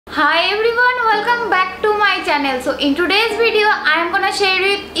Hi everyone, welcome back to my channel. So in today's video I am gonna share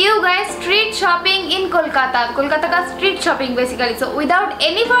with you guys street shopping in Kolkata का street shopping basically. So without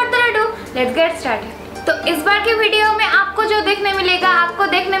any further ado, let's get started. तो इस बार के video में आपको जो देखने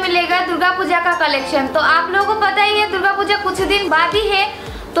मिलेगा दुर्गा पूजा का कलेक्शन। तो आप लोगों को पता ही है दुर्गा पूजा कुछ दिन बाद ही है,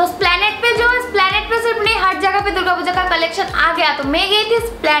 तो एस्प्लैनेड पे सिर्फ नहीं हर जगह पे दुर्गा पूजा का कलेक्शन आ गया। तो मैं गई थी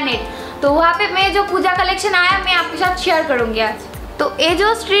एस्प्लैनेड, तो वहाँ पे मैं जो पूजा कलेक्शन आया मैं आपके साथ शेयर करूँगी आज। तो ये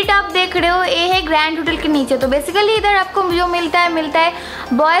जो स्ट्रीट आप देख रहे हो ये है ग्रैंड होटल के नीचे। तो बेसिकली इधर आपको जो मिलता है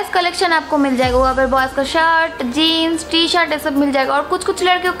बॉयज़ कलेक्शन आपको मिल जाएगा। वहाँ पर बॉयज़ का शर्ट, जीन्स, टी शर्ट ये सब मिल जाएगा और कुछ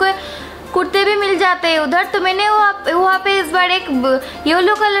लड़कियों के कुर्ते भी मिल जाते हैं उधर। तो मैंने वहाँ पे इस बार एक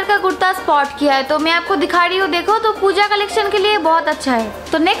येलो कलर का कुर्ता स्पॉट किया है, तो मैं आपको दिखा रही हूँ। देखो तो पूजा कलेक्शन के लिए बहुत अच्छा है।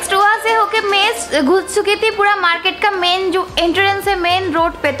 तो नेक्स्ट वहाँ से होके मैं घुस चुकी थी पूरा मार्केट का मेन जो एंट्रेंस है मेन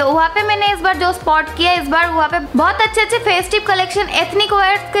रोड पे। तो वहाँ पे मैंने इस बार जो स्पॉट किया इस बार वहाँ पे बहुत अच्छे फेस्टिव कलेक्शन एथनिक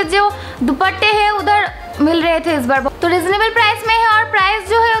वेयर्स के जो दुपट्टे हैं उधर मिल रहे थे इस बार। तो रिजनेबल प्राइस में है और प्राइस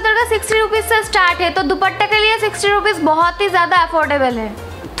जो है उधर का 60 रुपीज़ से स्टार्ट है। तो दुपट्टे के लिए 60 रुपीज़ बहुत ही ज़्यादा अफोर्डेबल है।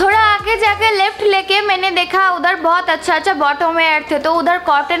 थोड़ा आगे जाके लेफ्ट लेके मैंने देखा उधर बहुत अच्छा बॉटम वेयर थे। तो उधर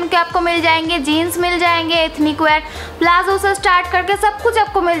कॉटन के आपको मिल जाएंगे, जीन्स मिल जाएंगे, एथनिक वेयर, प्लाजो से स्टार्ट करके सब कुछ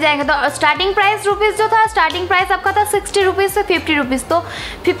आपको मिल जाएंगे। तो स्टार्टिंग प्राइस स्टार्टिंग प्राइस आपका था 60 रुपीज़ से 50 रुपीज़। तो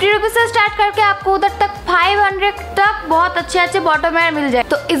 50 रुपीज़ से स्टार्ट करके आपको उधर तक 500 तक बहुत अच्छे बॉटम वेयर मिल जाए।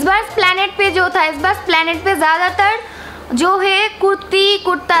 तो इस बार एस्प्लैनेड पे जो था, इस बार एस्प्लैनेड पे ज़्यादातर जो है कुर्ती,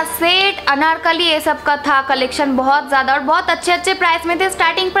 कुर्ता सेट, अनारकली ये सब का था कलेक्शन बहुत ज़्यादा और बहुत अच्छे प्राइस में थे।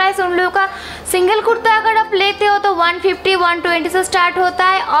 स्टार्टिंग प्राइस उन लोगों का सिंगल कुर्ता अगर आप लेते हो तो 150 120 से स्टार्ट होता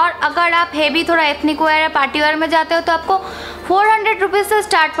है, और अगर आप हेवी थोड़ा एथनिक वेयर या पार्टी वेयर में जाते हो तो आपको 400 रुपीज़ से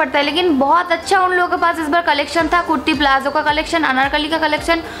स्टार्ट पड़ता है। लेकिन बहुत अच्छा उन लोगों के पास इस बार कलेक्शन था। कुर्ती प्लाजो का कलेक्शन, अनारकली का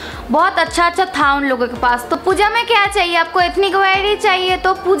कलेक्शन बहुत अच्छा था उन लोगों के पास। तो पूजा में क्या चाहिए आपको, एथनिक वेयर ही चाहिए।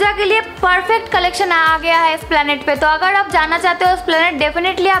 तो पूजा के लिए परफेक्ट कलेक्शन आ गया है एस्प्लैनेड पे। तो अगर आप जाना चाहते हो एस्प्लैनेड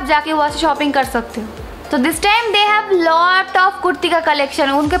डेफिनेटली आप जाके वहाँ से शॉपिंग कर सकते हो। तो this time they have lot of kurti का कलेक्शन।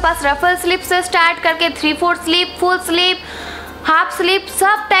 उनके पास रफल स्लीव से स्टार्ट करके 3/4 sleeve, full sleeve, half sleeve,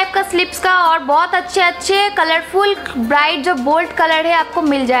 सब टाइप का स्लीव्स का और बहुत अच्छे कलरफुल ब्राइट जो बोल्ड कलर है आपको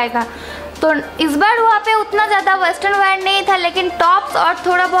मिल जाएगा। तो इस बार वहाँ पे उतना ज़्यादा वेस्टर्न वेयर नहीं था, लेकिन टॉप्स और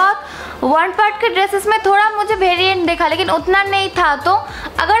थोड़ा बहुत वन पार्ट के ड्रेसेस में थोड़ा मुझे वेरिएंट देखा, लेकिन उतना नहीं था। तो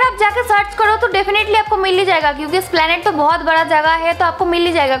अगर आप जाके सर्च करो तो डेफिनेटली आपको मिल ही जाएगा, क्योंकि एस्प्लैनेड तो बहुत बड़ा जगह है, तो आपको मिल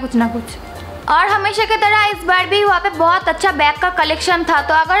ही जाएगा कुछ ना कुछ। और हमेशा की तरह इस बार भी वहाँ पे बहुत अच्छा बैग का कलेक्शन था।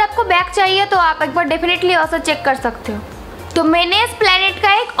 तो अगर आपको बैग चाहिए तो आप एक बार डेफिनेटली वहाँ से चेक कर सकते हो। तो मैंने एस्प्लैनेड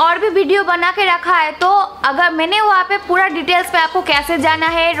का एक और भी वीडियो बना के रखा है, तो अगर मैंने वहाँ पे पूरा डिटेल्स पे आपको कैसे जाना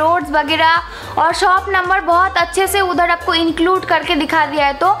है, रोड्स वगैरह और शॉप नंबर बहुत अच्छे से उधर आपको इंक्लूड करके दिखा दिया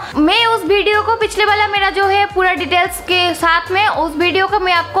है। तो मैं उस वीडियो को पिछले वाला मेरा जो है पूरा डिटेल्स के साथ में उस वीडियो को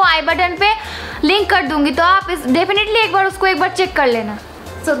मैं आपको आई बटन पे लिंक कर दूंगी, तो आप डेफिनेटली एक बार चेक कर लेना।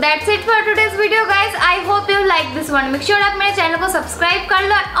 So that's it for today's video guys. I hope you like this one. Make sure आप मेरे चैनल को सब्सक्राइब कर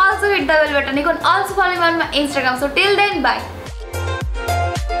लो and also hit the bell button. You can also follow me on my Instagram. So till then, bye.